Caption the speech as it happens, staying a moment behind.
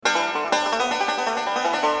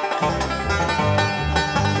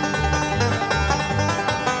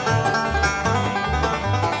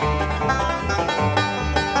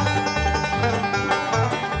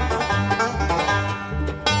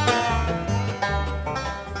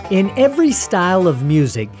In every style of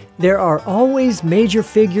music, there are always major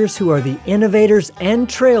figures who are the innovators and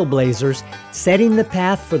trailblazers, setting the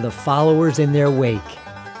path for the followers in their wake.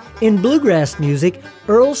 In bluegrass music,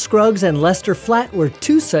 Earl Scruggs and Lester Flatt were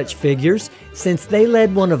two such figures, since they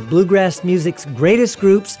led one of bluegrass music's greatest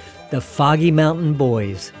groups, the Foggy Mountain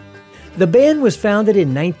Boys. The band was founded in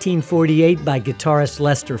 1948 by guitarist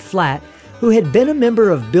Lester Flatt, who had been a member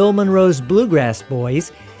of Bill Monroe's Bluegrass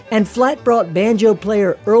Boys, and Flatt brought banjo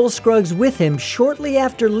player Earl Scruggs with him shortly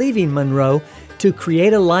after leaving Monroe to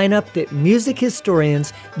create a lineup that music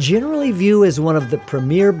historians generally view as one of the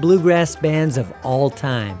premier bluegrass bands of all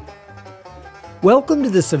time. Welcome to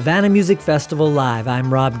the Savannah Music Festival Live.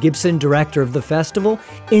 I'm Rob Gibson, director of the festival.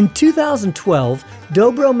 In 2012,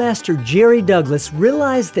 dobro master Jerry Douglas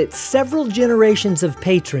realized that several generations of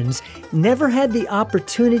patrons never had the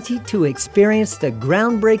opportunity to experience the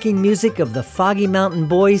groundbreaking music of the Foggy Mountain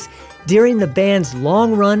Boys during the band's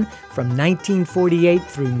long run from 1948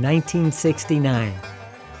 through 1969.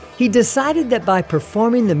 He decided that by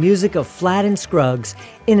performing the music of Flatt and Scruggs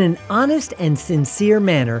in an honest and sincere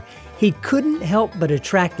manner, he couldn't help but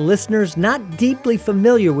attract listeners not deeply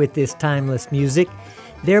familiar with this timeless music,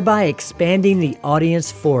 thereby expanding the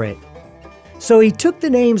audience for it. So he took the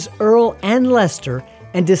names Earl and Lester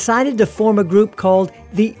and decided to form a group called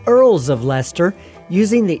the Earls of Leicester,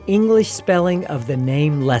 using the English spelling of the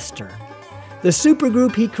name Leicester. The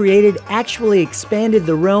supergroup he created actually expanded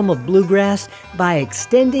the realm of bluegrass by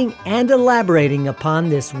extending and elaborating upon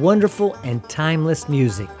this wonderful and timeless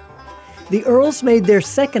music. The Earls made their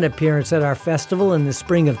second appearance at our festival in the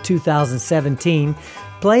spring of 2017,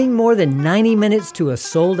 playing more than 90 minutes to a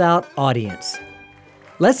sold-out audience.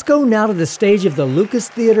 Let's go now to the stage of the Lucas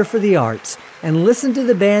Theater for the Arts and listen to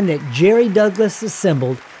the band that Jerry Douglas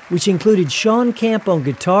assembled, which included Sean Camp on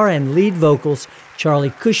guitar and lead vocals,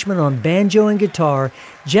 Charlie Cushman on banjo and guitar,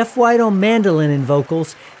 Jeff White on mandolin and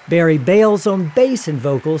vocals, Barry Bales on bass and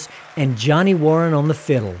vocals, and Johnny Warren on the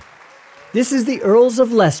fiddle. This is the Earls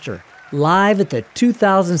of Leicester, live at the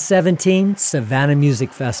 2017 Savannah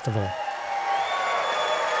Music Festival.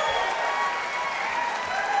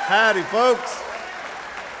 Howdy, folks.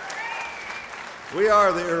 We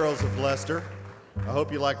are the Earls of Leicester. I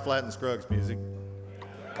hope you like Flatt and Scruggs music.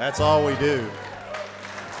 That's all we do.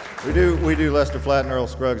 We do Lester Flatt and Earl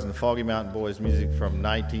Scruggs and the Foggy Mountain Boys music from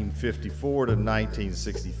 1954 to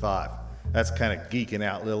 1965. That's kind of geeking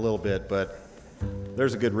out a little bit, but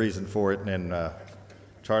there's a good reason for it, and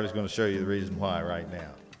Charlie's going to show you the reason why right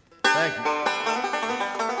now. Thank you.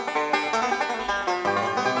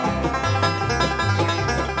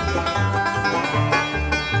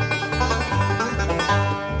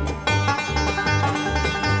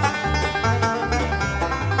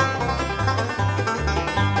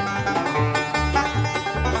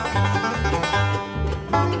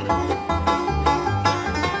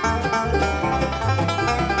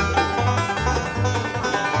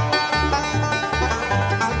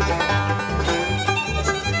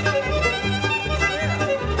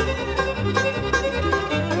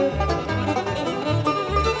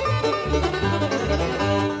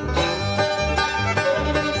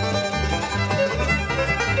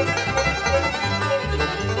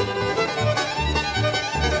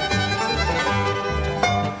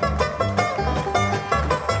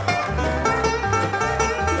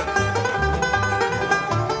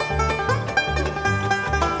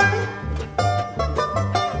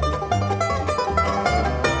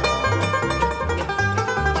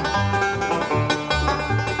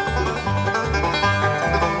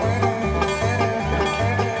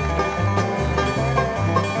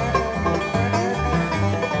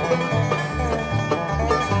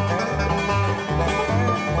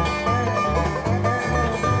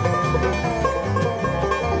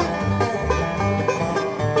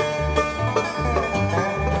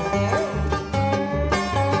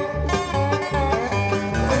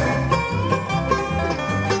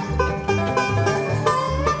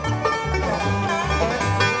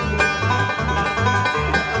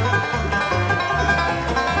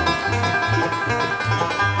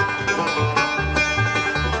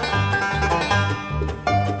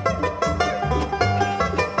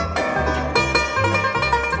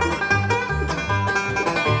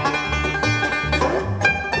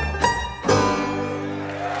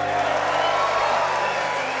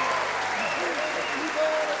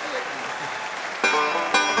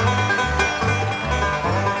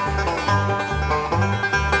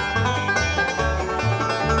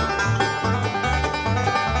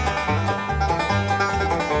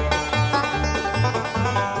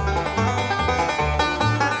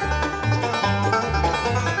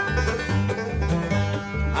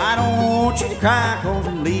 want you to cry 'cause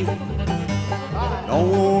I'm leaving.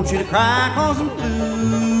 Don't want you to cry 'cause I'm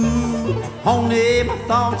blue. Only my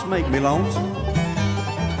thoughts make me lonesome.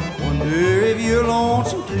 Wonder if you're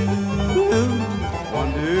lonesome too.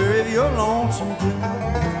 Wonder if you're lonesome too.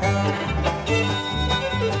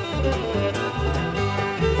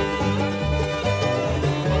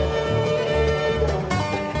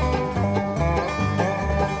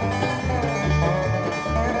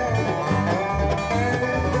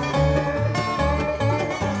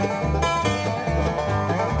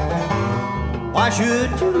 Why should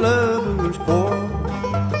two lovers quarrel?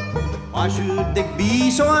 Why should they be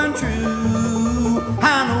so untrue?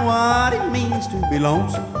 I know what it means to be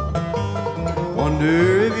lonesome. Wonder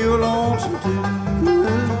if you're lonesome too.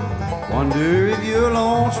 Wonder if you're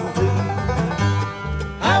lonesome too.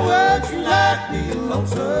 How would you like being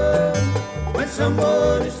lonesome when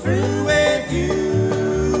someone is through with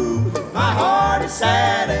you? My heart is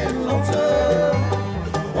sad and lonesome.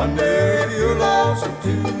 Wonder if you're lonesome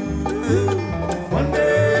too. Wonder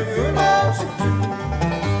if you're lonesome too.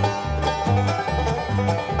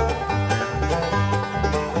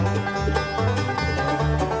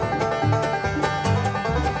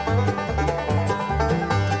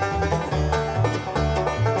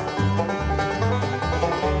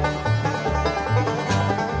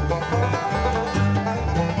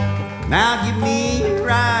 Now give me your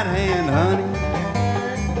right hand, honey.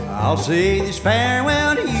 I'll say this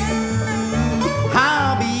farewell to you.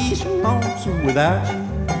 I'll be so lonesome without you.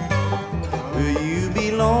 Will you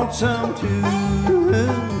be lonesome too?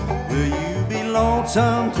 Will you be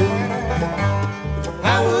lonesome too?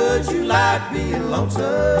 How would you like being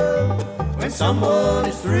lonesome when someone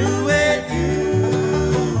is through with you?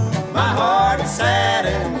 My heart is sad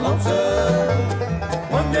and lonesome.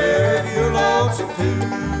 Wonder if you're lonesome too.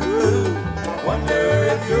 Wonder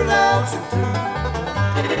if you're lonesome too.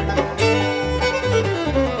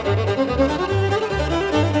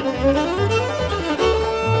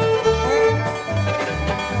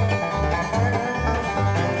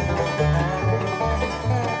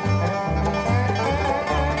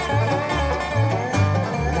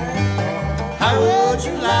 How would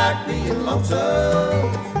you like being lonesome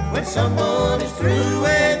when someone is through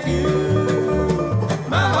with you?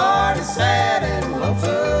 My heart is sad and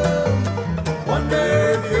lonesome. Wonder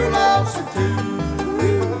if you're lonesome too.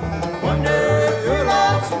 Wonder if you're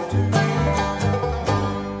lonesome too.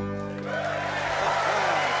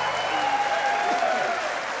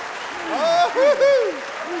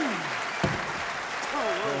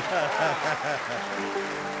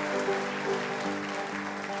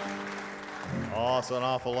 Oh, it's an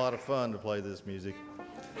awful lot of fun to play this music.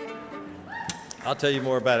 I'll tell you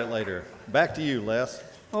more about it later. Back to you, Les.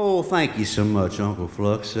 Oh, thank you so much, Uncle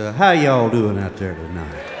Flux. How y'all doing out there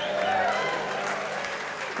tonight?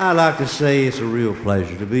 I'd like to say it's a real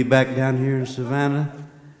pleasure to be back down here in Savannah,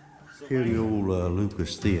 here in the old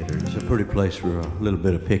Lucas Theater. It's a pretty place for a little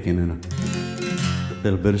bit of picking and a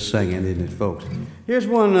little bit of singing, isn't it, folks? Here's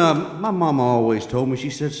one my mama always told me. She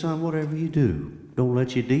said, son, whatever you do, don't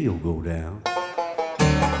let your deal go down.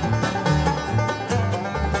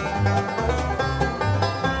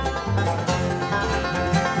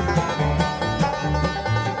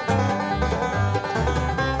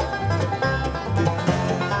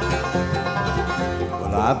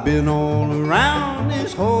 I've been all around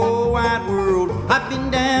this whole wide world. I've been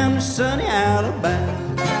down to sunny Alabama.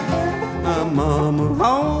 My mama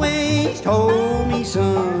always told me,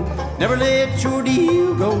 son, never let your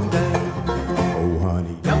deal go down. Oh,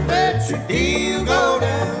 honey, don't let your deal go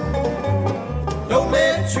down. Don't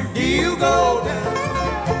let your deal go down.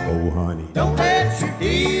 Oh, honey, don't let your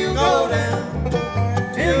deal go down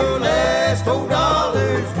till last old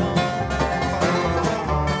dollar's gone.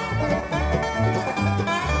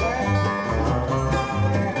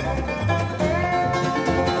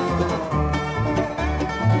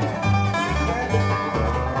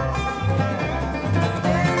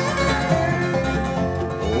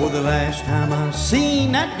 The last time I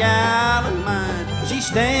seen that gal of mine, she's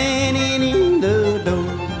standing in the door.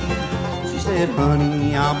 She said,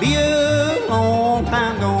 honey, I'll be a long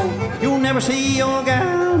time gone. You'll never see your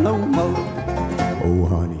gal no more. Oh,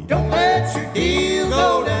 honey, don't let your deal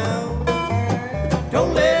go down.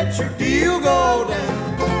 Don't let your deal go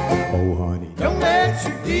down. Oh, honey, don't let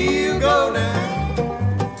your deal go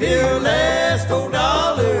down till last old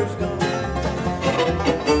dollar's gone.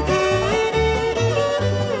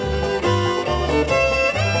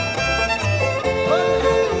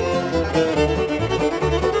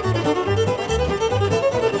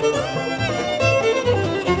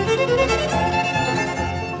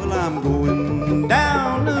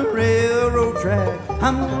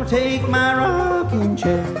 I'm gonna take my rocking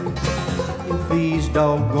chair. If these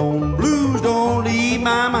doggone blues don't leave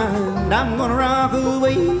my mind, I'm gonna rock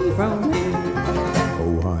away from here.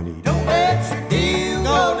 Oh, honey, don't let your deal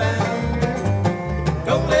go down.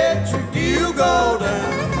 Don't let your deal go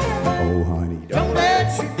down. Oh, honey, don't let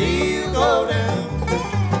your deal go down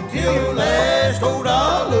till your last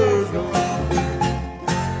 $4's gone.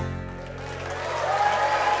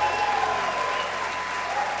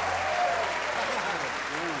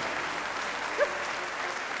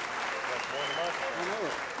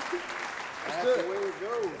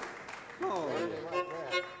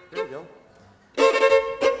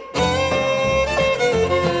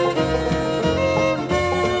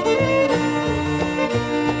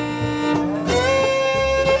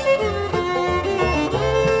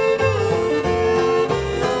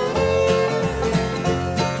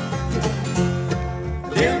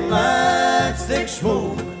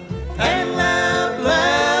 Smoke and loud,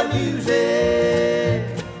 loud music.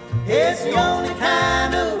 It's the only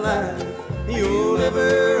kind of life you'll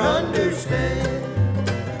ever understand.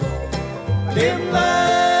 Dim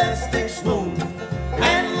lights, thick smoke,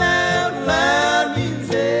 and loud, loud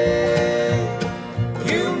music.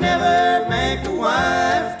 You'll never make a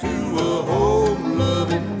wife to a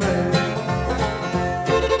home-loving man.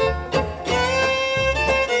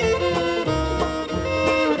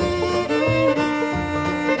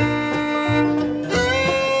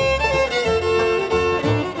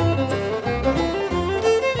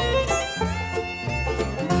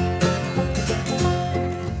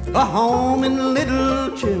 A home and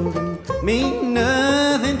little children mean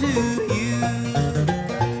nothing to you.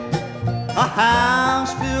 A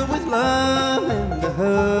house filled with love and a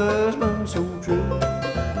husband so true.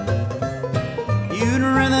 You'd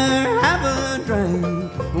rather have a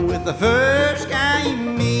drink with the first guy you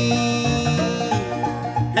meet,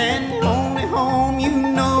 and the only home you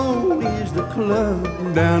know is the club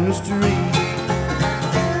down the street.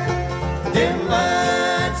 Dim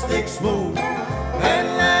lights, thick smoke, and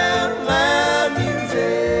loud, loud music.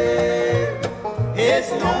 It's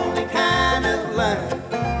the only kind of life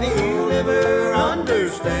you'll ever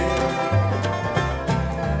understand.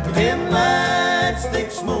 Dim lights,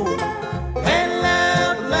 thick smoke, and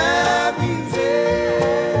loud, loud music.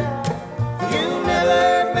 You'll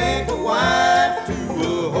never make a wife to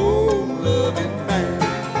a home-loving man.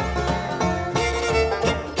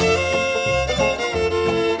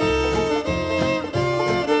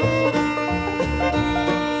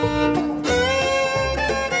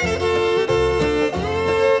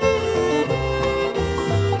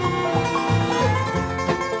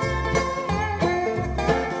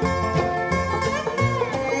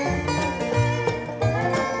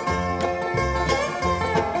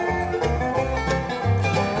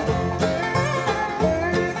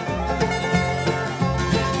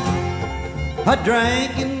 A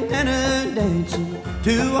drinking and a dancing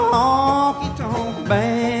to a honky-tonk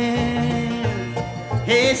band.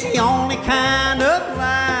 It's the only kind of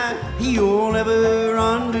life you'll ever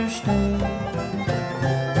understand.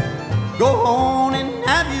 Go on and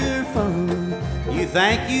have your fun. You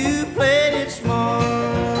think you played it smart.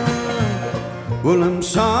 Well, I'm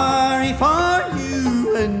sorry for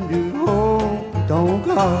you and your honky-tonk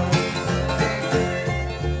heart.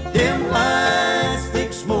 Dim lights,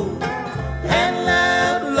 thick smoke, and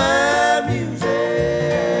loud, loud music.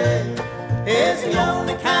 It's the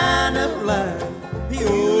only kind of life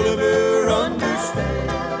you'll ever understand.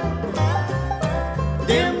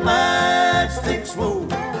 Dim lights, thick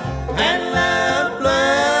smoke, and loud,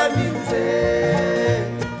 loud music.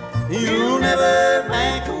 You'll never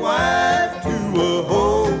make a wife to a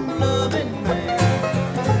home-loving man.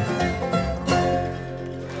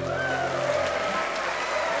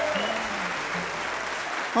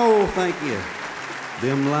 Oh, thank you.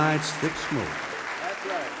 Dim lights, thick smoke. That's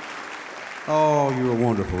right. Oh, you're a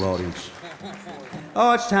wonderful audience.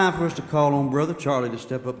 Oh, it's time for us to call on Brother Charlie to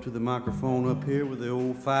step up to the microphone up here with the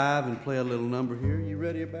old five and play a little number here. You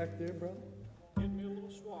ready back there, brother? Give me a little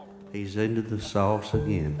swallow. He's into the sauce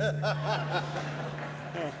again.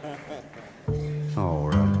 All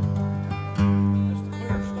right. That's the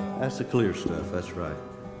clear stuff. That's the clear stuff, that's right.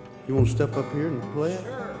 You want to step up here and play it?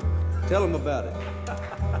 Sure. Tell him about it.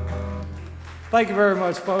 Thank you very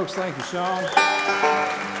much, folks. Thank you, Sean.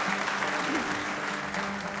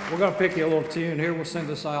 We're going to pick you a little tune here. We'll send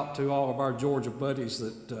this out to all of our Georgia buddies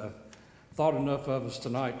that thought enough of us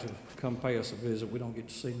tonight to come pay us a visit. We don't get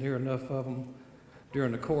to see near enough of them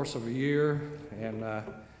during the course of a year, and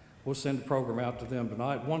we'll send the program out to them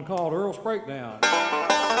tonight. One called Earl's Breakdown.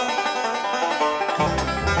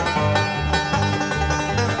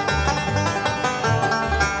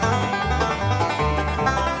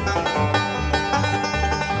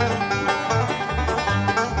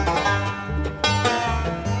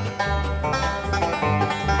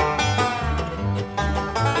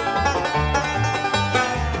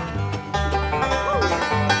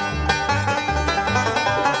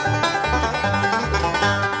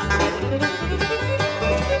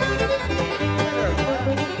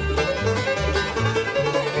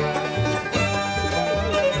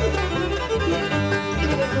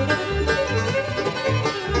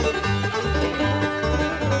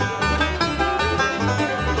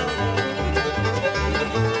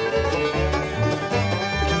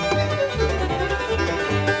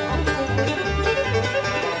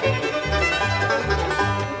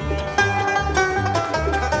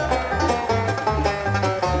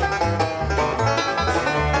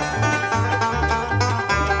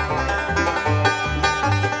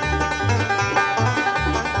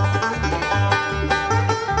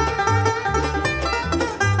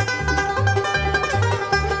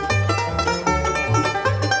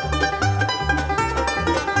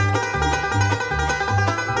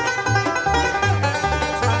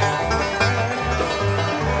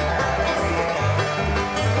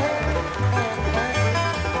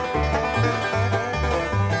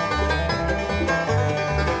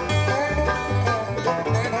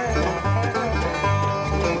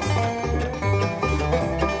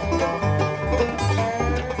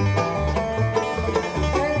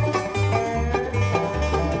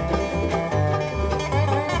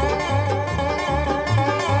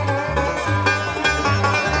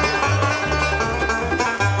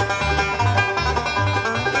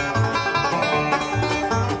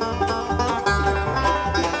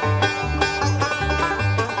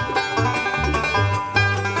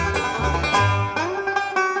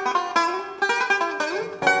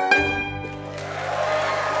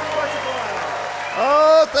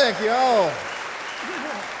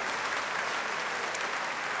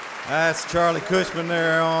 That's Charlie Cushman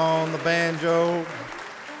there on the banjo.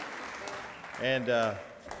 And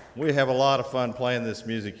we have a lot of fun playing this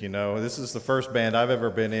music, you know. This is the first band I've ever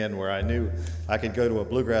been in where I knew I could go to a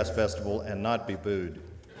bluegrass festival and not be booed.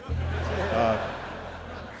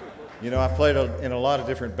 You know, I've played in a lot of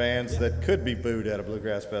different bands that could be booed at a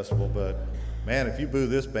bluegrass festival, but man, if you boo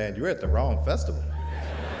this band, you're at the wrong festival.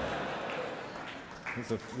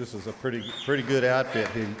 This is a pretty good outfit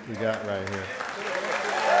we got right here.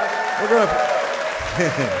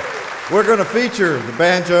 We're gonna feature the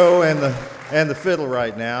banjo and the fiddle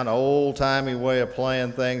right now, an old-timey way of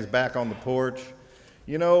playing things back on the porch.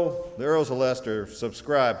 You know, the Earls of Leicester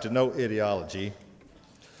subscribe to no ideology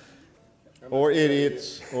or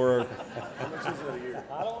idiots or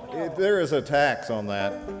there is a tax on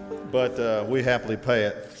that, but we happily pay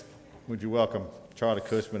it. Would you welcome Charlie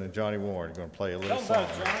Cushman and Johnny Warren? Going to play a little song.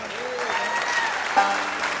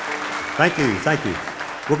 Thank you.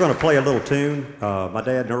 We're going to play a little tune. My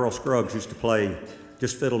dad and Earl Scruggs used to play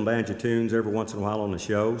just fiddle and banjo tunes every once in a while on the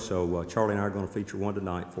show, so Charlie and I are going to feature one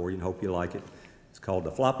tonight for you and hope you like it. It's called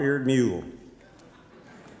The Flop-Eared Mule.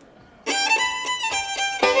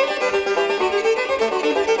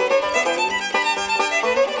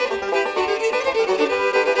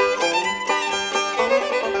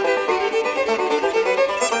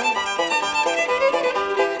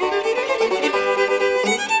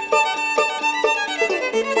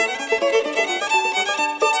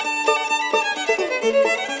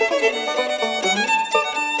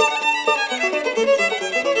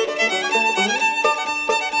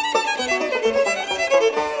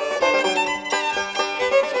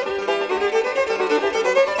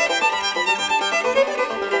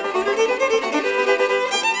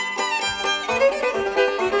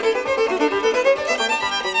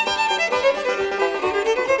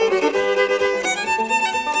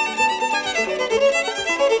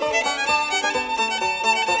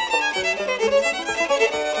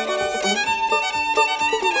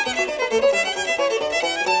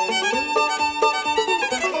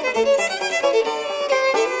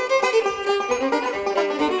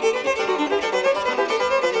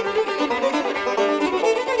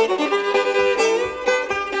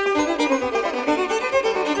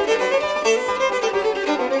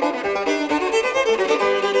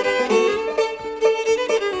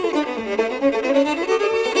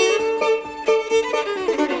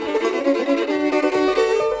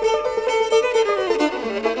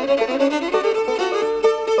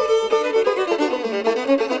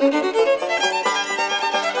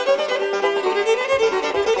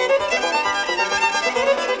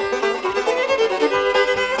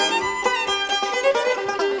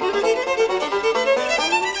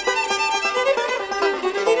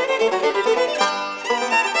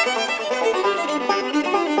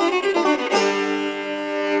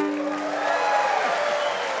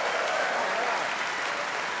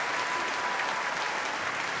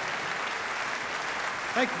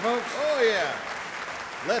 Thank you, folks. Oh, yeah.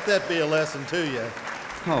 Let that be a lesson to you.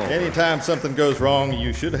 Oh. Anytime something goes wrong,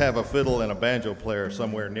 you should have a fiddle and a banjo player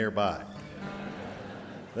somewhere nearby.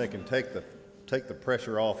 They can take the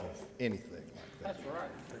pressure off of anything like that. That's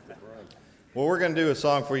right. Well, we're going to do a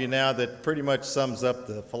song for you now that pretty much sums up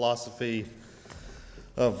the philosophy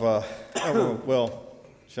of,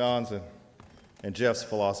 Sean's and Jeff's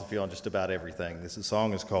philosophy on just about everything. This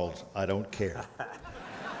song is called I Don't Care.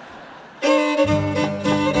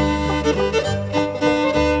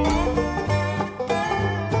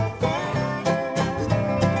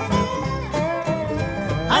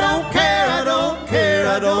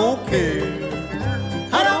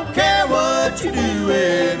 I don't care what you do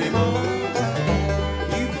anymore.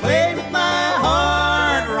 You played with my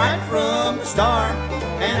heart right from the start,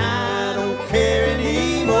 and I don't care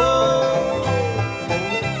anymore.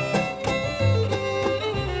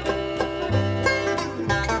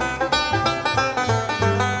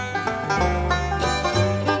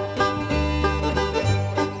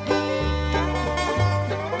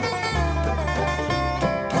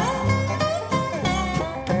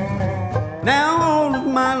 Now all of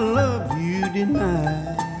my love you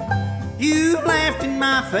denied. You laughed in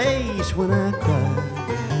my face when I cried.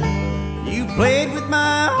 You played with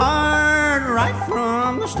my heart right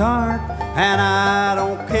from the start, and I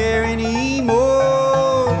don't care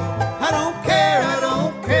anymore. I don't care, I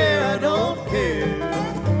don't care, I don't care.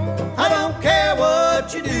 I don't care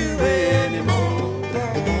what you do anymore.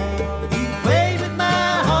 You played with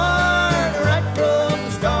my heart right from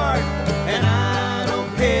the start, and I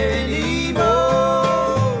don't care anymore.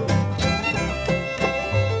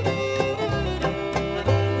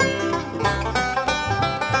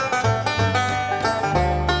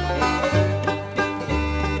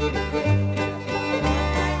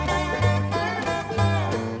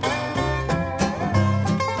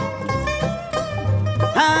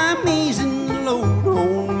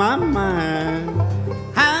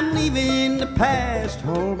 past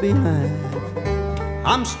all behind.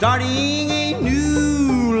 I'm starting a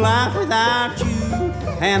new life without you,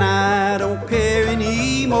 and I don't care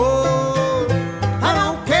anymore. I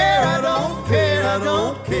don't care, I don't care, I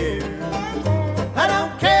don't care. I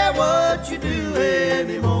don't care what you do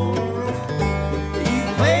anymore.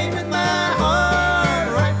 You played with my heart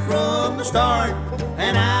right from the start,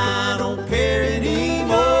 and I don't care anymore.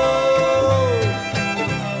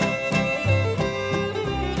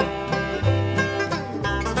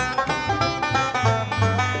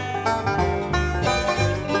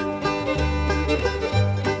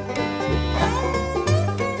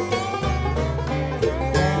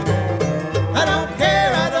 I don't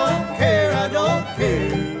care, I don't care, I don't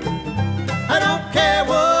care. I don't care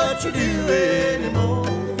what you do anymore.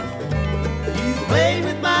 You played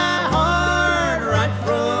with my heart right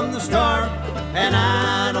from the start, and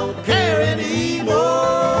I don't care anymore.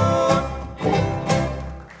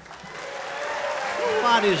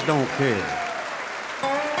 I just don't care.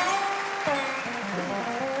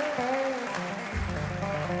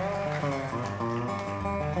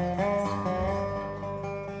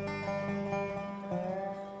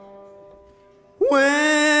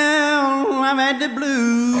 Well, I've had the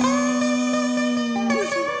blues.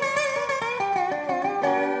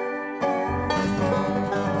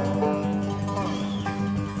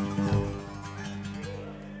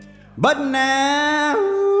 But now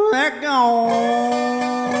they're gone.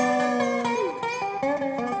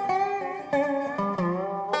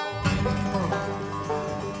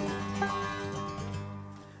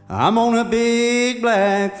 I'm on a big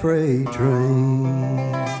black freight train.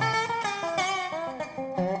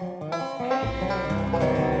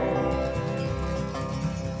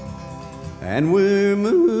 And we're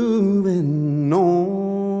moving on.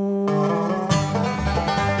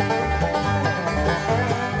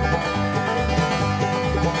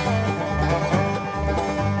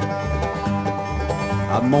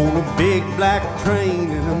 I'm on a big black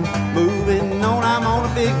train and I'm moving on. I'm on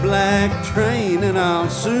a big black train and I'll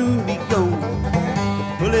soon be gone.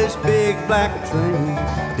 Well, this big black train,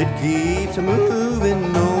 it keeps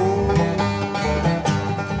moving on.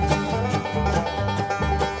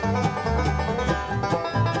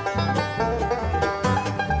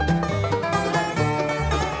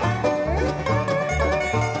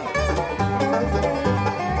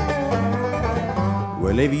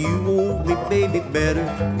 Well, if you want me, baby, better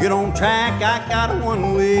get on track. I got a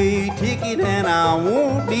one-way ticket and I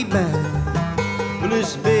won't be back. Well,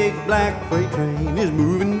 this big black freight train is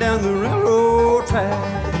moving down the railroad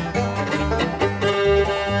track.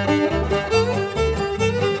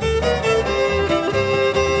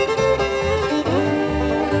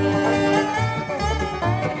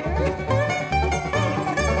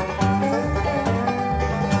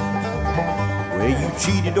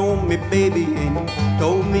 Cheated on me, baby, and you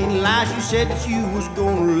told me lies. You said that you was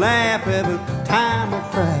gonna laugh every time I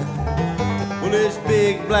cried. Well, this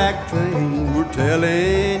big black train, we're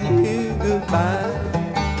telling you goodbye.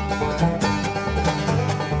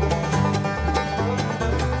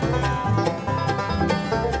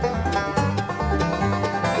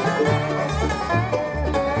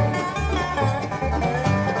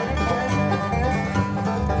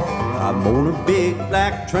 I'm on a big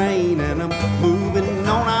black train and I'm moving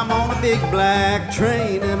on. I'm on a big black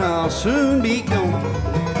train and I'll soon be gone.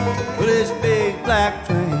 But this big black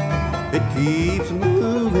train, it keeps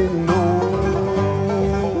moving on.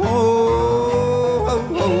 Oh, oh,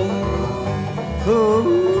 oh,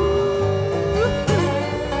 oh.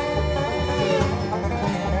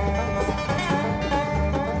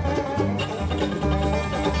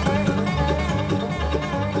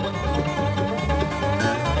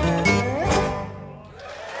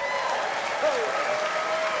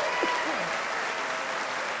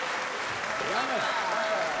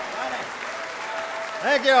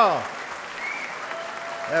 Thank y'all.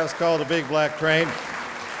 That was called The Big Black Train.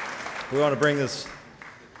 We want to bring this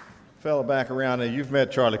fella back around. Now, you've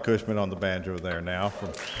met Charlie Cushman on the banjo there now from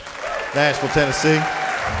Nashville, Tennessee.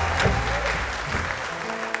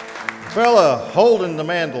 Fella holding the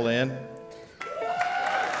mandolin.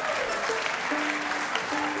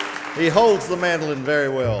 He holds the mandolin very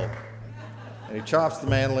well. And he chops the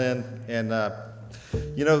mandolin. And,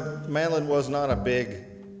 mandolin was not a big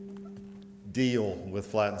deal with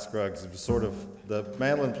Flatt Scruggs. It was sort of, the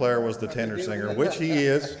mandolin player was the tenor singer, which he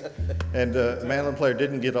is, and the mandolin player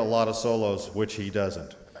didn't get a lot of solos, which he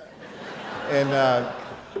doesn't. And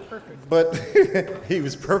but he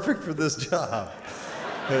was perfect for this job.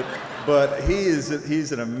 But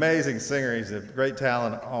he's an amazing singer. He's a great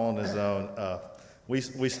talent on his own. We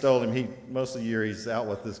stole him. Most of the year he's out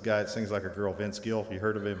with this guy that sings like a girl, Vince Gill. You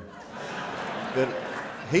heard of him? that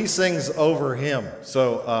he sings over him.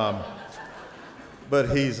 So, but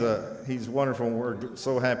he's wonderful. And we're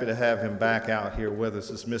so happy to have him back out here with us.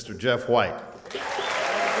 It's Mr. Jeff White.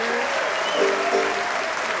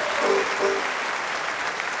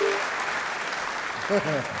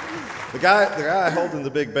 The guy holding the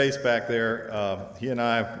big bass back there, he and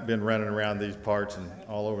I have been running around these parts and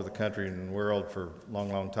all over the country and the world for a long,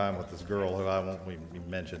 long time with this girl who I won't even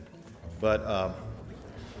mention. But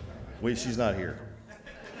she's not here.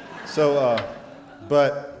 So,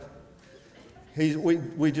 but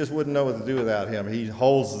we just wouldn't know what to do without him. He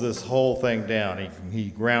holds this whole thing down. He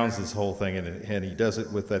grounds this whole thing, and he does it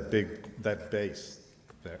with that bass,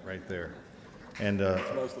 that right there, and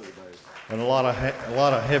Mostly the bass. and a lot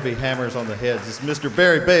of heavy hammers on the heads. It's Mr.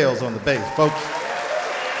 Barry Bales on the bass, folks.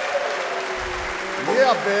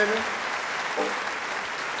 Yeah, baby.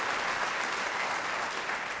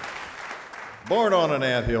 Born on an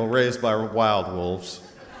anthill, raised by wild wolves.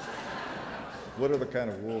 What other kind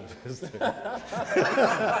of wolves is there?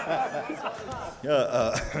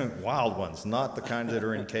 Wild ones, not the kinds that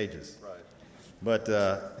are in cages. Right. But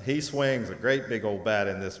he swings a great big old bat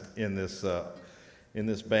in this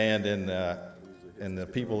band, and the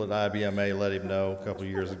people at IBMA let him know a couple of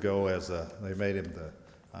years ago as they made him the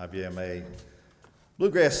IBMA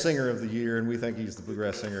Bluegrass Singer of the Year, and we think he's the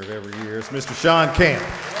Bluegrass Singer of every year. It's Mr. Sean Camp.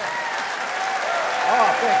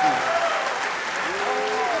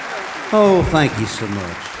 Oh, thank you so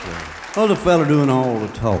much. Well, the fella doing all the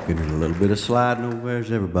talking and a little bit of sliding over there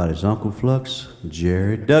is everybody's Uncle Flux,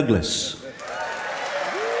 Jerry Douglas.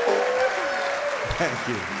 Thank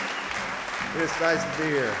you. It's nice to be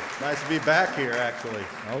here. Nice to be back here, actually.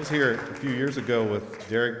 I was here a few years ago with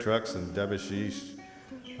Derek Trucks and Debashish,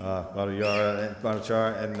 Banachara,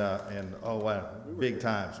 and oh wow, big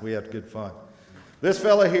times. We had good fun. This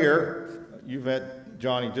fella here, you've met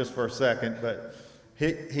Johnny just for a second, but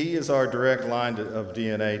he is our direct line of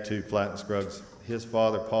DNA to Flatt Scruggs. His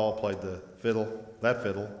father, Paul, played the fiddle,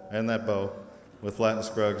 and that bow with Flatt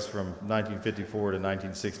Scruggs from 1954 to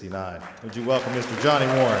 1969. Would you welcome Mr. Johnny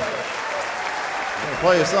Warren? I'm going to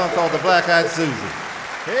play a song called The Black-Eyed Susie.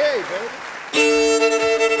 Hey, baby.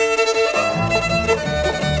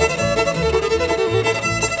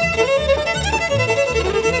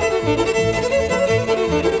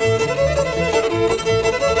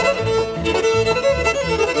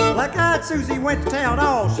 Black-eyed Susie went to town,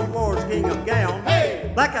 all she wore was gingham gown.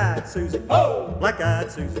 Hey! Black-eyed Susie, Oh!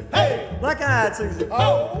 black-eyed Susie, Hey! black-eyed Susie,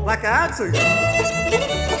 Oh! black-eyed Susie.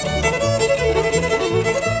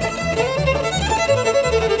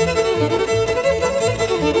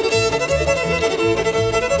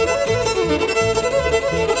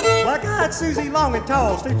 Black-eyed Susie, long and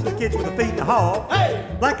tall, sleeps with the kids with her feet in the hall.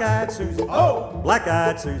 Hey! Black-eyed Susie, Oh!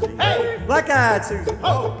 black-eyed Susie, Hey! black-eyed Susie,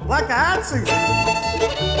 Oh! black-eyed Susie.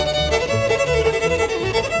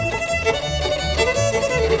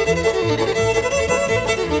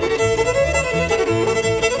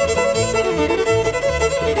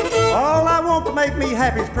 All I want to make me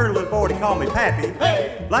happy is a pretty little boy to call me Pappy.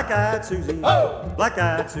 Hey! Black-eyed Susie, Oh!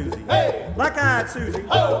 black-eyed Susie, Hey! black-eyed Susie,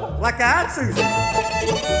 Oh! black-eyed Susie.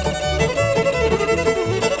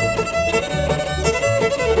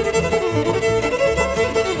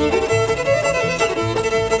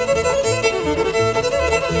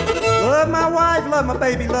 Love my wife, love my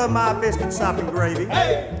baby, love my biscuit, sop, and gravy.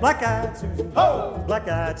 Hey! Black-eyed Susie, Oh!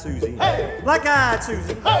 black-eyed Susie, Hey! black-eyed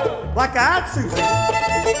Susie, Oh! black-eyed Susie.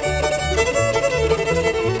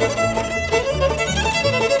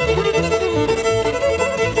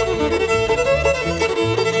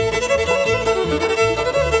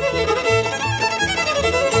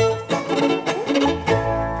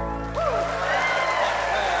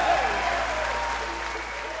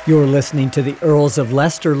 You're listening to the Earls of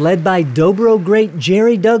Leicester, led by dobro great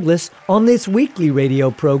Jerry Douglas, on this weekly radio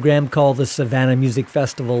program called the Savannah Music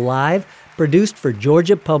Festival Live, produced for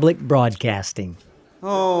Georgia Public Broadcasting.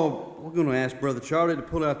 Oh, we're going to ask Brother Charlie to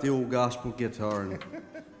pull out the old gospel guitar and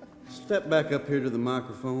step back up here to the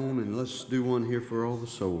microphone, and let's do one here for all the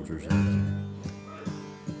soldiers out there.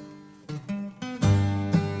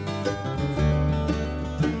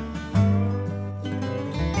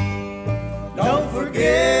 Don't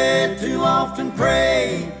forget to often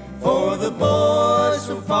pray for the boys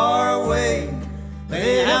so far away.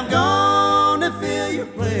 They have gone to fill your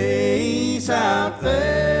place out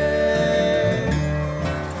there.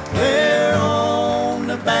 They're on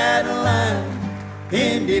the battle line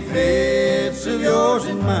in defense of yours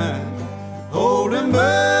and mine. Hold 'em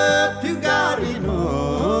up to God in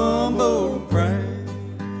humble prayer.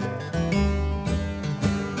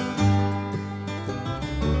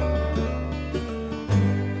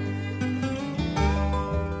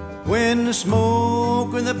 When the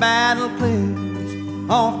smoke of the battle clears,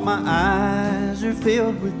 off my eyes are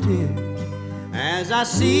filled with tears as I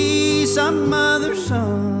see some mother's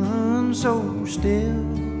son so still.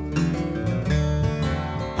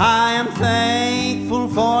 I am thankful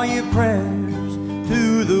for your prayers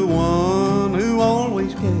to the one who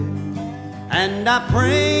always cares, and I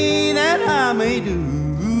pray that I may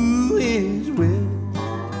do his will.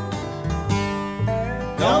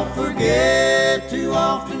 Don't forget to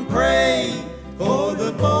often pray for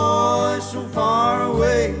the boys so far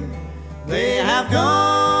away. They have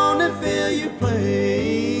gone to fill your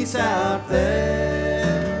place out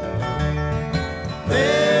there.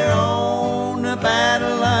 They're on the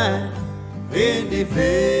battle line in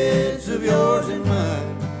defense of yours and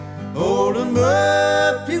mine. Hold 'em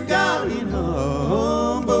up to God in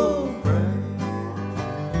humble prayer.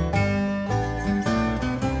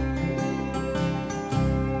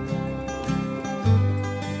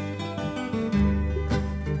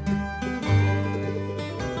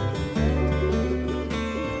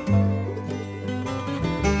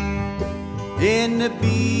 In the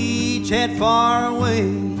beachhead far away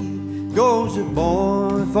goes a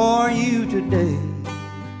boy for you today,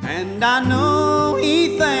 and I know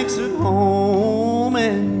he thinks of home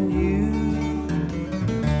and you.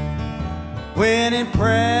 When in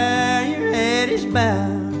prayer your head is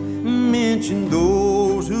bowed, mention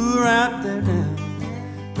those who are out there now.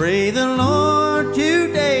 Pray the Lord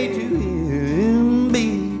today to him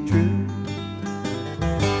be true.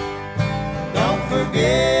 Don't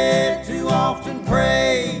forget to often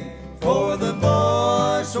pray for the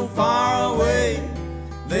boys so far away.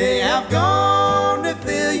 They have gone to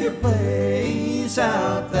fill your place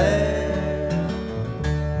out there.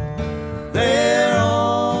 They're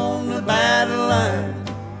on the battle line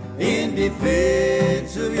in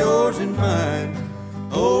defense of yours and mine.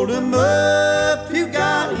 Hold 'em up to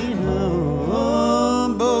God in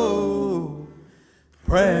humble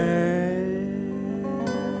prayer.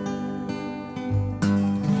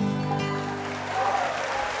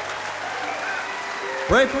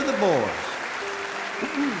 Pray for the boys.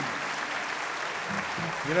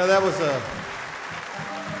 You know, that was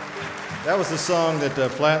a song that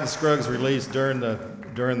Flatt Scruggs released during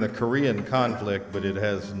the Korean conflict, but it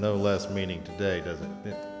has no less meaning today, does it?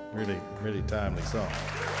 Really timely song.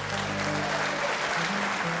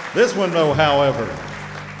 This one, though, however,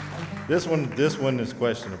 this one is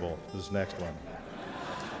questionable. This next one,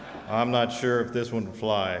 I'm not sure if this one would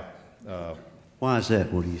fly. Why is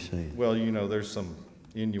that? What are you saying? Well, you know, there's some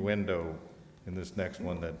innuendo in this next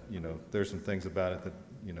one that, you know, there's some things about it that,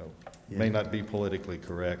 you know, may not be politically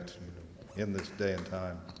correct, you know, in this day and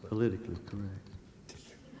time. Politically correct.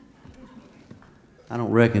 I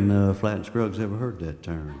don't reckon Flatt Scruggs ever heard that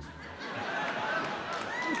term.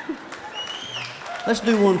 Let's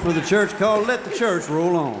do one for the church called Let the Church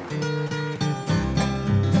Roll On.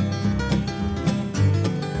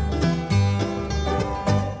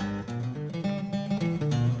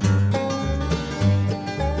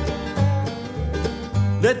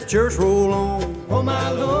 Let the church roll on. Oh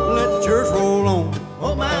my Lord. Let the church roll on.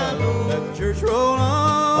 Oh my Lord. Let the church roll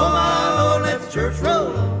on. Oh my Lord. Let the church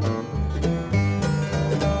roll on.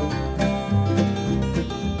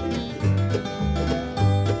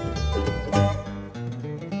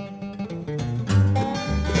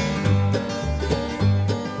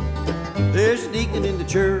 There's a deacon in the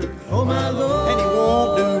church. Oh my Lord. And he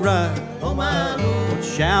won't do right. Oh my Lord. What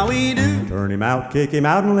shall we do? Turn him out, kick him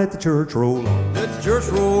out, and let the church roll on. Let the church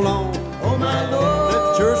roll on. Oh my Lord.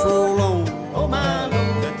 Let the church roll on. Oh my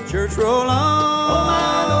Lord. Let the church roll on. Oh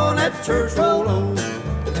my Lord. Let the church roll on.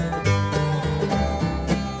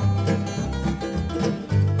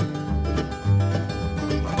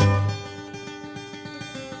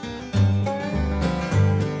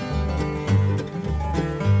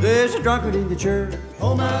 There's a drunkard in the church.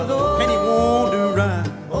 Oh my Lord. And he won't do right.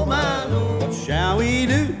 Oh my Lord. What shall we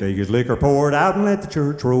do? Take his liquor, pour it out, and let the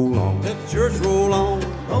church roll on. Let the church roll on.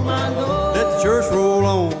 Oh my Lord. Let the church roll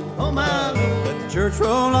on. Oh my Lord. Let the church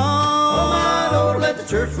roll on. Oh my Lord. Let the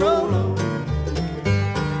church roll on.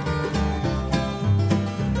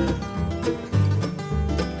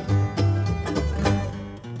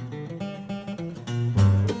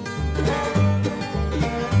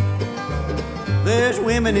 There's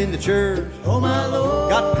women in the church. Oh my Lord.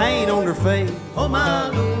 Got paint on their face. Oh my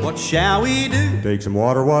Lord. What shall we do? Take some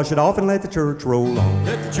water, wash it off, and let the church roll on.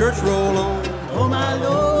 Let the church roll on. Oh my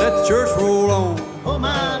Lord. Let the church roll on. Oh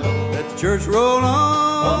my Lord. Let the church roll on.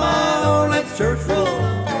 Oh my Lord. Let the church roll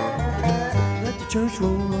on. Let the church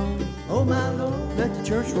roll on. Oh my Lord. Let the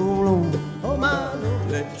church roll on. Oh my Lord.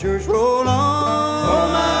 Let the church roll on. Oh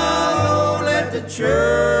my Lord. Let the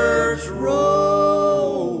church first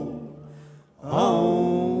roll home.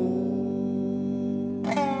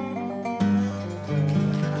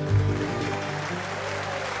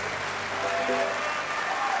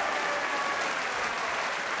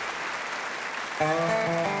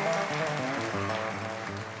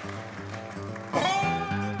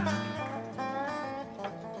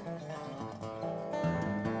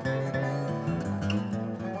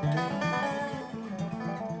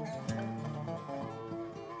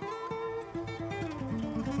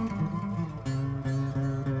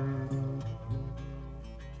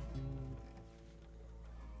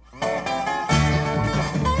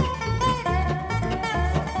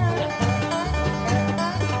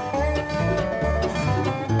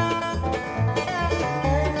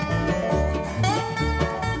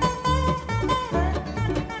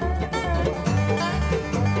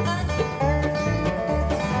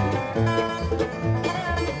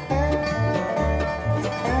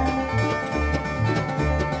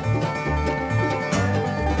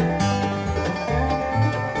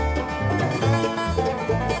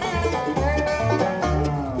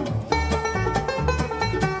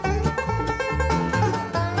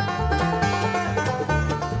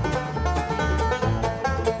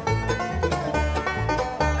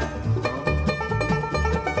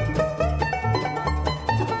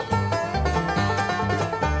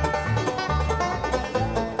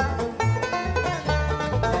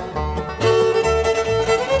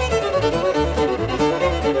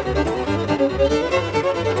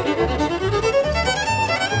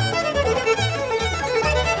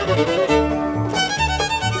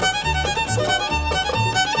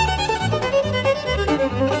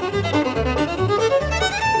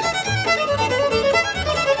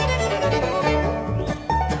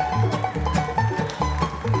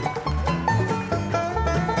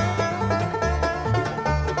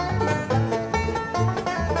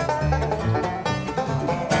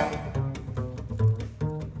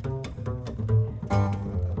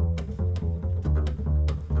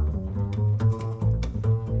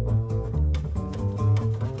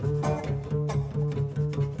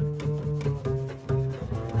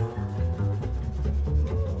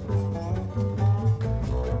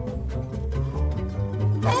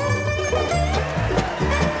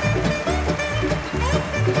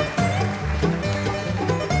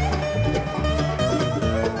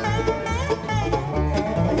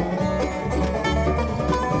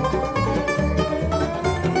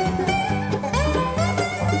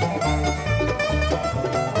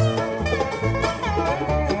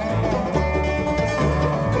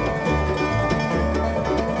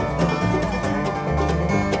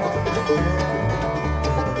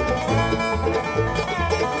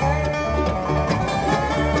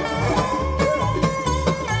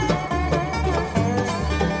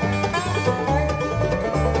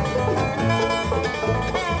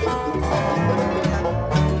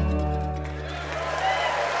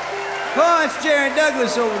 Jerry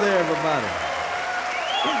Douglas over there, everybody,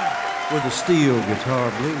 with the steel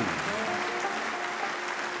guitar blues.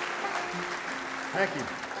 Thank you.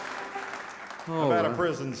 Oh, About a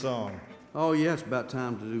prison song. Oh, yeah, it's about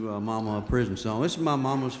time to do Mama a prison song. This is my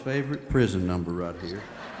mama's favorite prison number right here.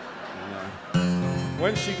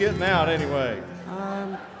 When's she getting out anyway?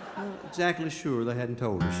 I'm not exactly sure. They hadn't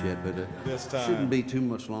told us yet, but this time shouldn't be too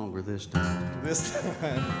much longer this time. This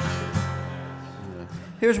time.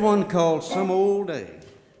 Here's one called Some Old Day.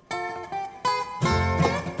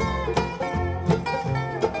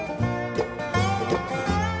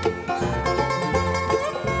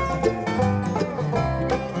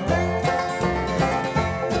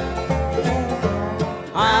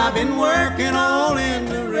 I've been working all in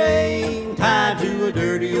the rain, tied to a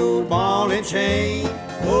dirty old ball and chain.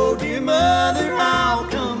 Oh, dear mother, I'll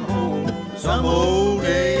come home some old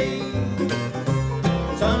day.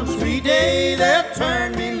 Some sweet day that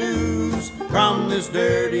turned me loose from this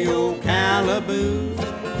dirty old calaboose.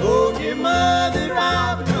 Oh, dear mother,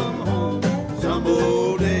 I'll come home some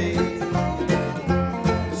old day.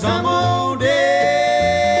 Some old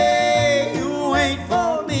day, you wait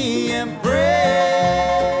for me and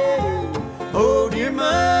pray. Oh, dear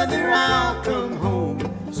mother, I'll come home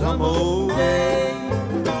some old day.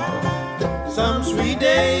 Some sweet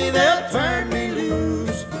day they'll turn me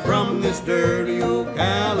loose from this dirty old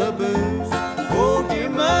calaboose. Oh, dear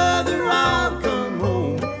mother, I'll come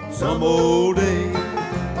home some old day.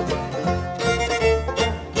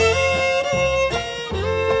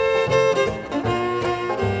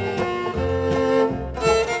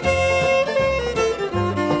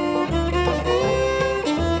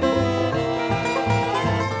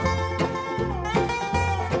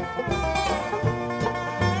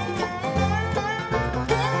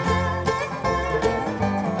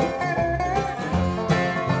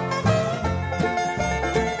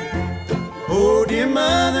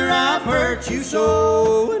 hurt you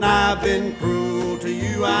so, and I've been cruel to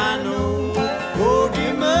you, I know. Oh,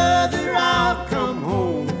 dear mother, I'll come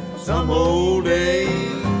home some old day.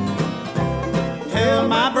 Tell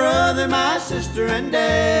my brother, my sister, and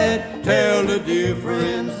dad, tell the dear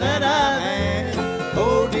friends that I've had.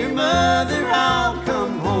 Oh, dear mother, I'll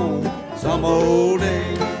come home some old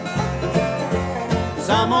day.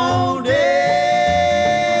 Some old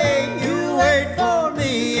day, you wait for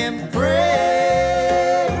me and pray.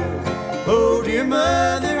 Oh, dear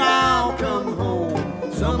mother, I'll come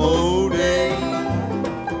home some old day.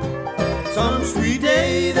 Some sweet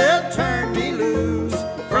day they'll turn me loose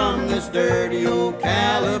from this dirty old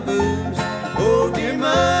calaboose. Oh, dear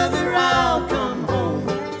mother, I'll come home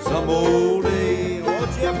some old day. Oh,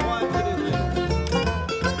 Jeff White, get in there.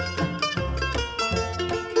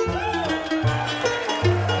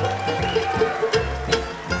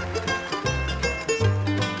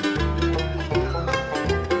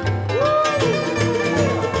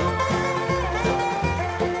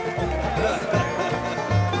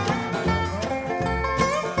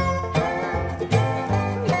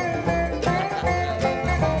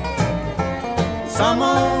 Some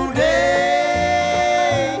old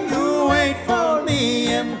day you'll wait for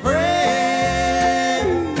me and pray.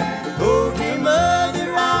 Oh, dear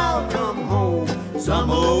mother, I'll come home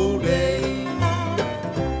some old day.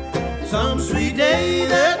 Some sweet day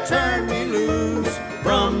that turned me loose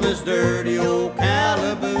from this dirty old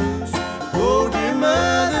calaboose. Oh, dear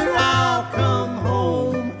mother, I'll come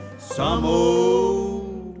home some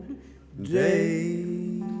old day.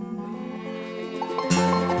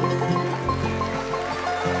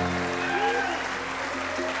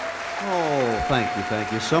 Oh, thank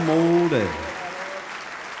you. Some old day.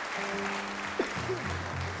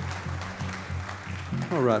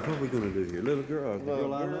 All right, what are we going to do here? Little girl, the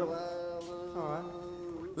girl I love? All right.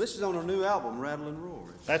 This is on our new album, Rattle and Roar.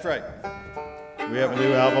 That's right. We have a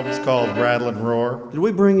new album. It's called Rattle and Roar. Did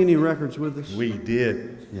we bring any records with us? We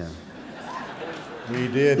did. Yeah. We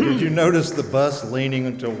did. Did you notice the bus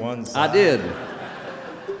leaning to one side? I did.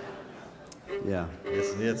 Yeah.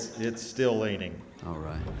 It's still leaning. All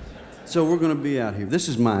right. So we're going to be out here. This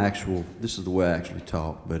is the way I actually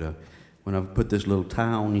talk, but when I put this little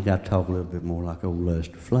tie on, you got to talk a little bit more like old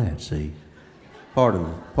Lester Flatt, see? Part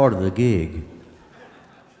of the gig.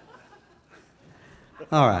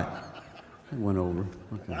 All right. It went over.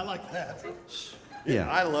 Okay. I like that. Yeah.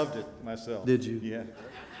 I loved it myself. Did you? Yeah.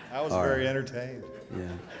 I was All very right. entertained.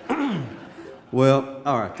 Yeah. Well,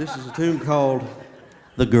 all right. This is a tune called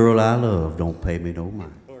 "The Girl I Love Don't Pay Me No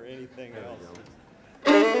Mind." Or anything else.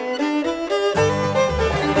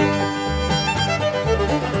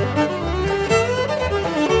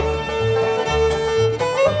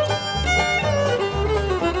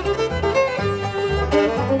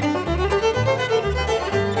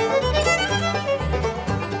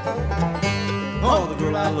 Oh, the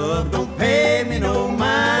girl I love don't pay me no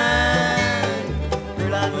mind.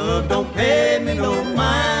 Girl I love don't pay me no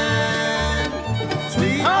mind.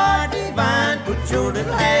 Sweetheart divine, put your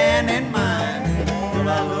little hand in mine. Girl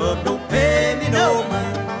I love don't pay me no mind.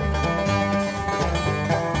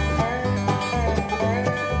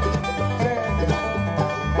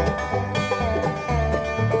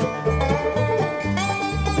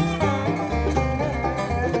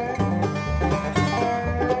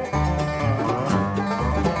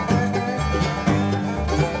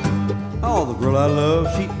 Oh, the girl I love,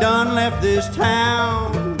 she done left this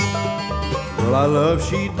town. Girl I love,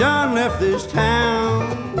 she done left this town.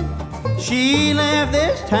 She left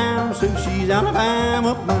this town, so she's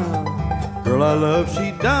Alabama bound. Girl I love,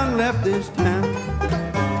 she done left this town.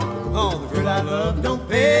 Oh, the girl I love don't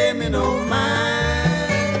pay me no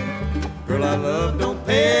mind. Girl I love don't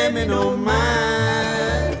pay me no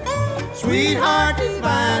mind. Sweetheart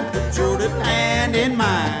divine, put your little hand in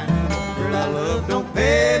mine. Girl I love don't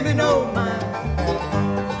pay me no mind.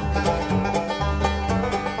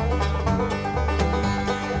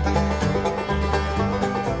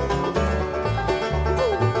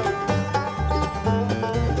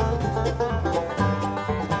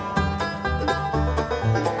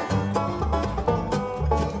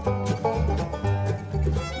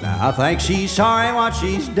 Now I think she's sorry what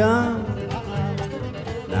she's done.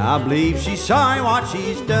 Now I believe she's sorry what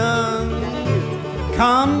she's done.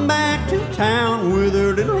 Come back to town with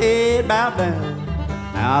her little head bowed down.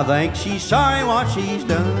 Now I think she's sorry what she's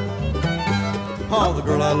done. Oh, the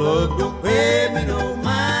girl I love don't pay me no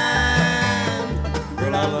mind.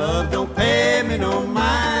 Girl I love don't pay me no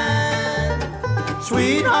mind.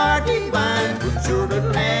 Sweetheart divine, put your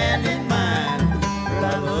little hand in mine. Girl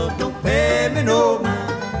I love don't pay me no mind.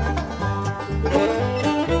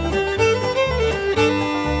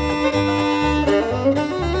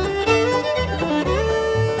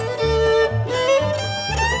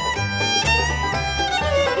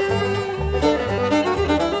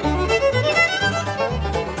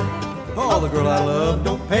 girl I love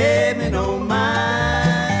don't pay me no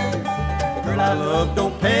mind. The girl I love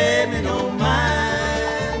don't pay me no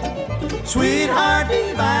mind. Sweetheart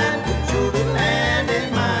divine, put your little hand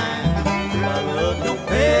in mine. The girl I love don't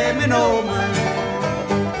pay me no mind.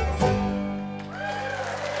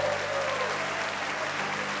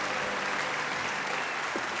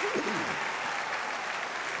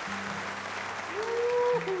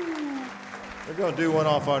 We're going to do one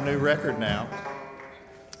off our new record now.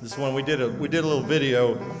 This one we did a little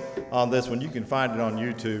video on this one. You can find it on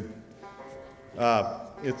YouTube.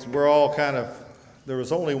 We're all kind of. There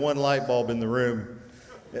was only one light bulb in the room.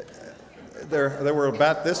 There were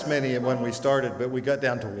about this many when we started, but we got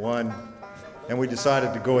down to one, and we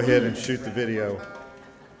decided to go ahead and shoot the video.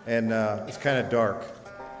 And it's kind of dark,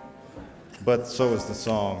 but so is the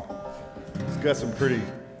song. It's got some pretty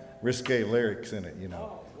risque lyrics in it, you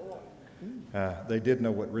know. They did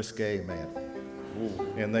know what risque meant,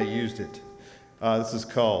 and they used it. This is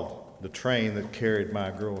called The Train That Carried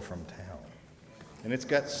My Girl From Town. And it's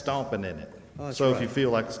got stomping in it. So if you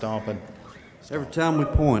feel like stomping. So every time we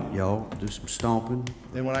point, y'all, do some stomping.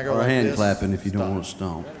 Then when I go or like hand this, clapping if you stomp. don't want to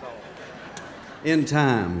stomp. In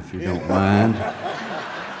time, if you don't mind.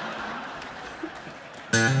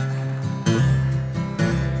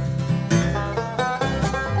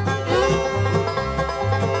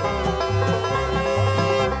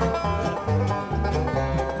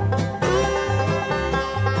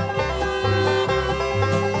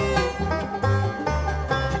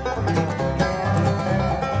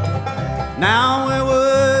 Now where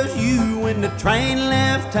was you when the train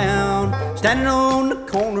left town? Standing on the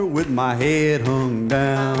corner with my head hung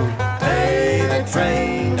down. Hey, that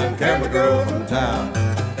train done carried my girl from town.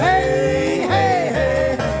 Hey, hey,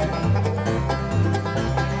 hey, hey.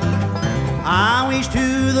 I wish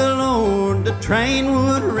to the Lord the train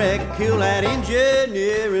would wreck, kill that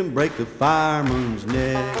engineer and break the fireman's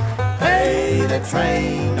neck. Hey, that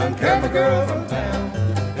train done carried my girl from town.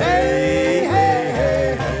 Hey, hey,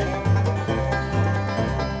 hey, hey.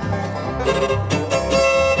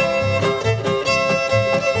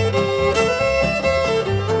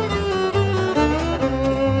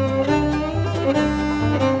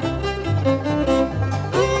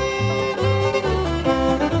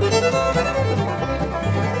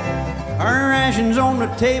 On the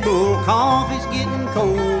table, coffee's getting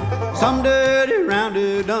cold. Some dirty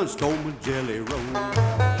rounder done stole my jelly roll.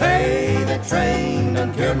 Hey, that train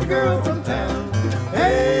done carried my girl from town.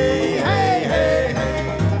 Hey, hey, hey,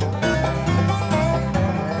 hey.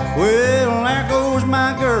 Well, there goes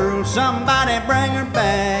my girl. Somebody bring her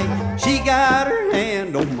back. She got her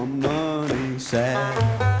hand on my money sack.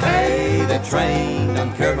 Hey, that train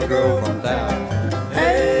done carried my girl from town.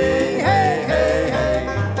 Hey, hey, hey, hey.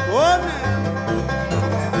 Oh, now.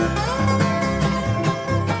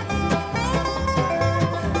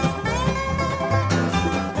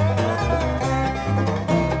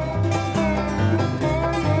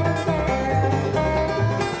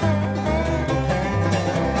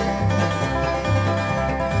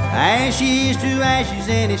 Ashes to ashes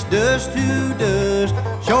and it's dust to dust.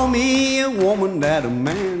 Show me a woman that a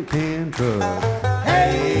man can trust.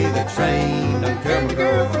 Hey, the train done carried my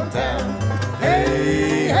girl from town.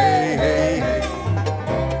 Hey, hey, hey, hey.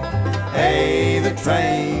 Hey, the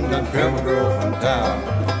train done carried my girl from town.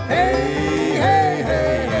 Hey, hey,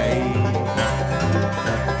 hey, hey.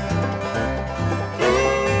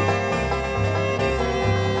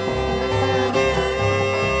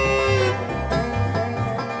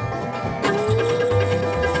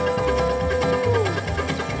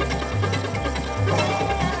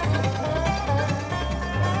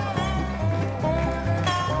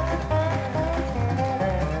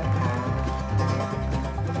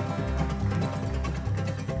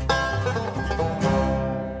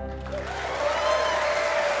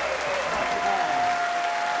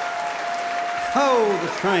 Oh, the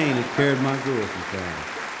train that carried my girl from town.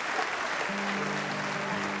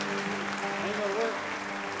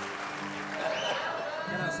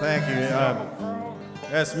 Thank you.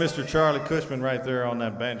 That's Mr. Charlie Cushman right there on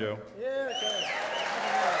that banjo.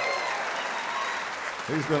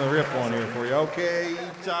 He's going to rip one here for you. Okay,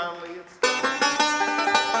 Charlie.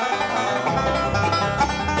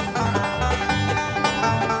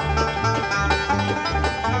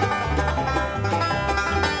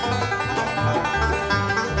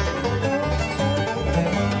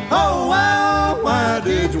 Oh, wow, why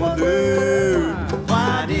did you wonder?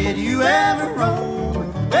 Why did you ever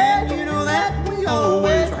roam? And you know that we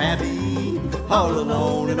always were happy, all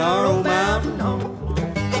alone in our old mountain home.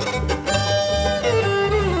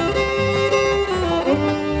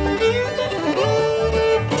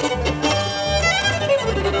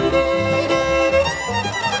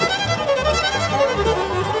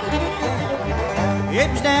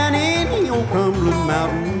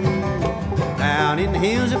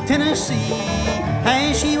 of Tennessee.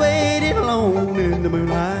 As she waited alone in the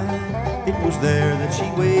moonlight, it was there that she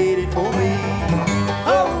waited for me.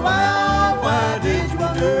 Oh, why did you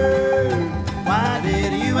wonder? Why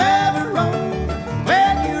did you ever roam?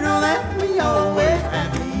 Well, you know that we always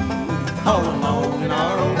happy, all alone in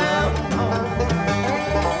our old mountain home.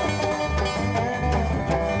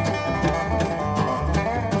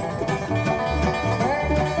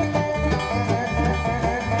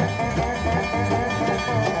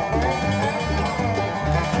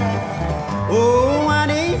 Oh, why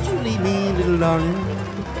did you leave me, little darling?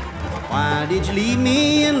 Why did you leave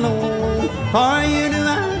me alone? For you knew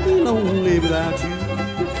I'd be lonely without you,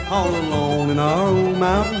 all alone in our old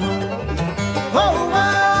mountain home. Oh,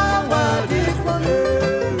 why did you wonder?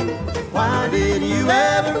 Why did you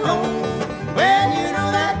ever roam? Well, you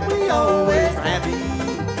know that we always happy,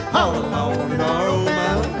 all alone in our old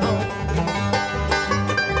mountain home.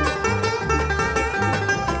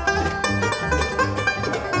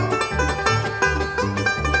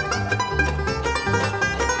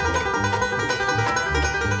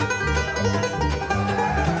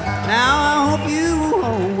 Now I hope you will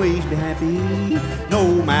always be happy,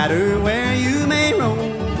 no matter where you may roam.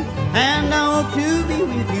 And I hope to be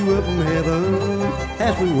with you up in heaven,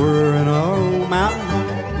 as we were in our old mountain home.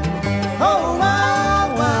 Oh,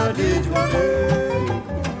 why did you wonder?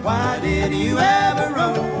 Why did you ever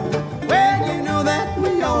roam? Well, you know that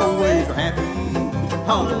we always were happy,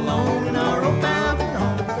 all alone in our old mountain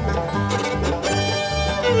home.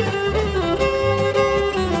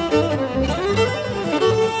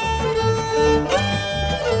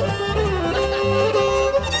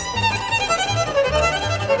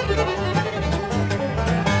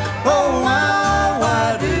 Oh,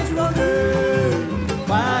 why did you wonder?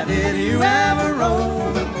 Why did you ever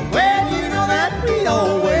roam? Well, you know that we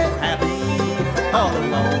always happy, all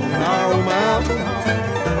alone in our old mountain home.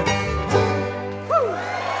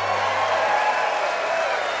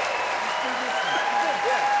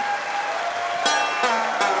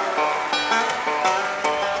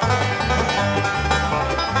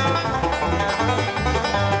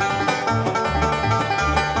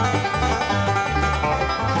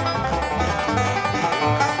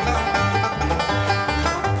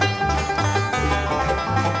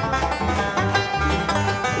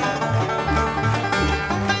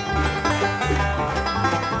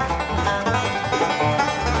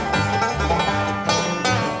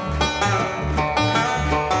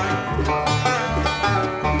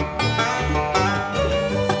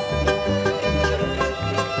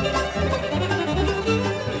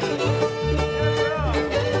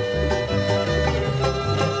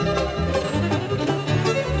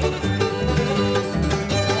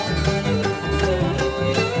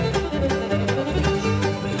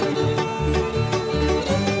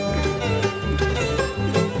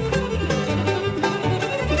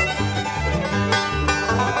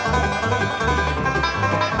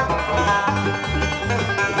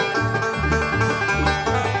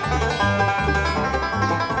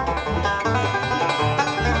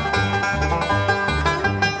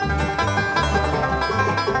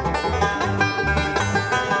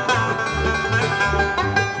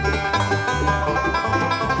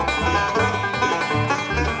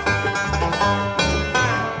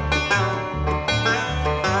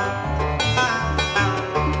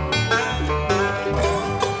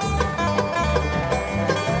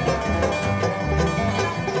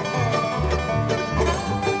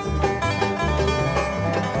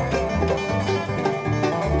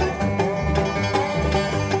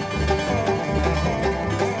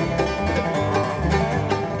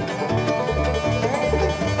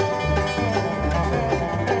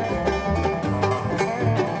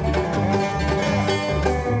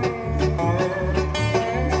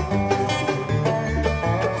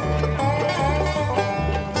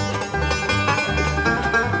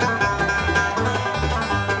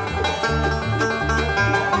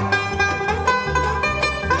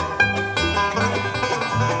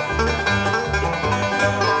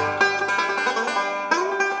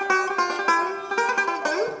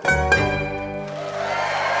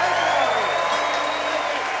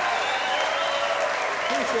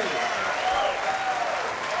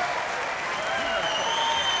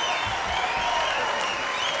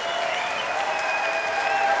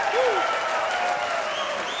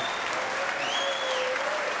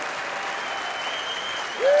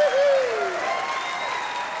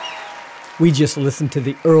 We just listened to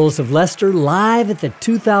the Earls of Leicester live at the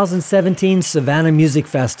 2017 Savannah Music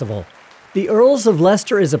Festival. The Earls of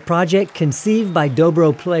Leicester is a project conceived by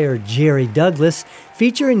dobro player Jerry Douglas,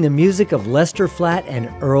 featuring the music of Lester Flatt and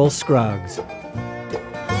Earl Scruggs.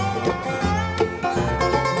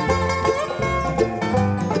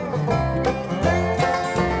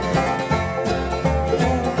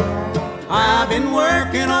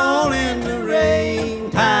 working all in the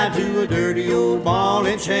rain, tied to a dirty old ball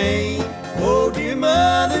and chain. Oh, dear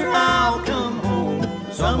mother, I'll come home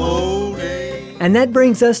some old day. And that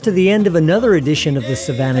brings us to the end of another edition of the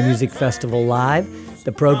Savannah Music Festival Live.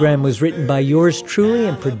 The program was written by yours truly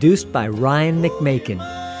and produced by Ryan McMakin.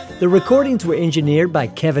 The recordings were engineered by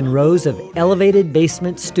Kevin Rose of Elevated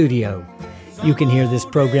Basement Studio. You can hear this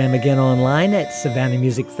program again online at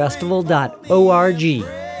savannahmusicfestival.org.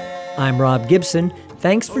 I'm Rob Gibson.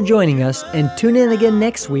 Thanks for joining us, and tune in again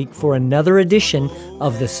next week for another edition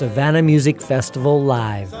of the Savannah Music Festival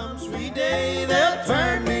Live. Some sweet day they'll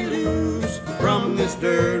turn me loose from this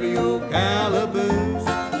dirty old calaboose.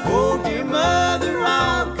 Oh, dear mother,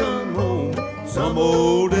 I'll come home some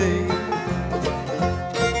old